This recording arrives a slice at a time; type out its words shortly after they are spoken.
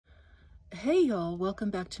Hey y'all, welcome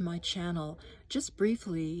back to my channel. Just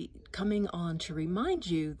briefly coming on to remind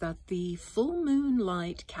you that the full moon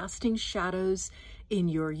light casting shadows in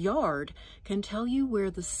your yard can tell you where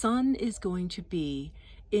the sun is going to be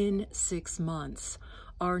in 6 months.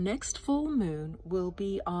 Our next full moon will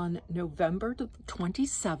be on November the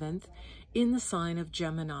 27th in the sign of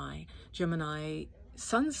Gemini. Gemini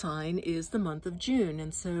sun sign is the month of June,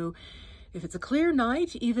 and so if it's a clear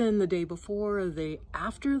night, even the day before or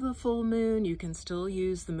after the full moon, you can still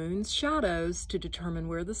use the moon's shadows to determine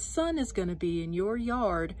where the sun is going to be in your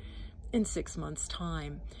yard in 6 months'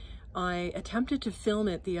 time. I attempted to film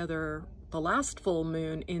it the last full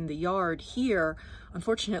moon in the yard here.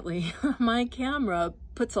 Unfortunately, my camera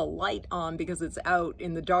puts a light on because it's out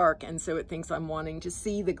in the dark, and so it thinks I'm wanting to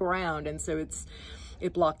see the ground, and so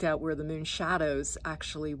it blocked out where the moon shadows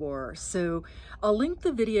actually were. So I'll link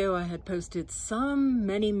the video I had posted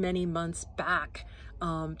many months back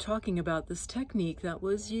talking about this technique that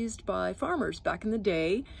was used by farmers back in the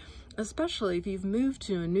day, especially if you've moved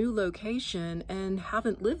to a new location and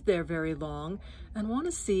haven't lived there very long and want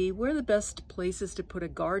to see where the best places to put a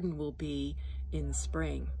garden will be in the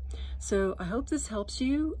spring. So I hope this helps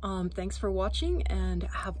you. Thanks for watching and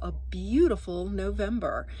have a beautiful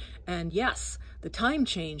November. And yes, the time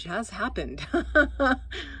change has happened.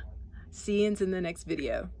 See you in the next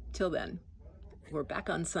video. Till then, we're back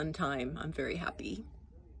on sun time. I'm very happy.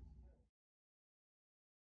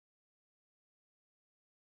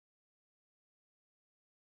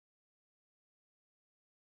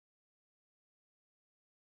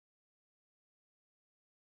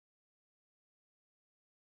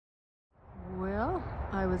 Well,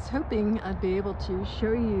 I was hoping I'd be able to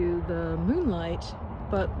show you the moonlight,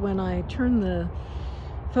 but when I turn the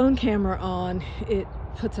phone camera on, it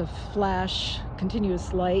puts a flash,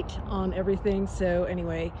 continuous light on everything. So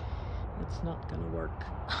anyway, it's not gonna work.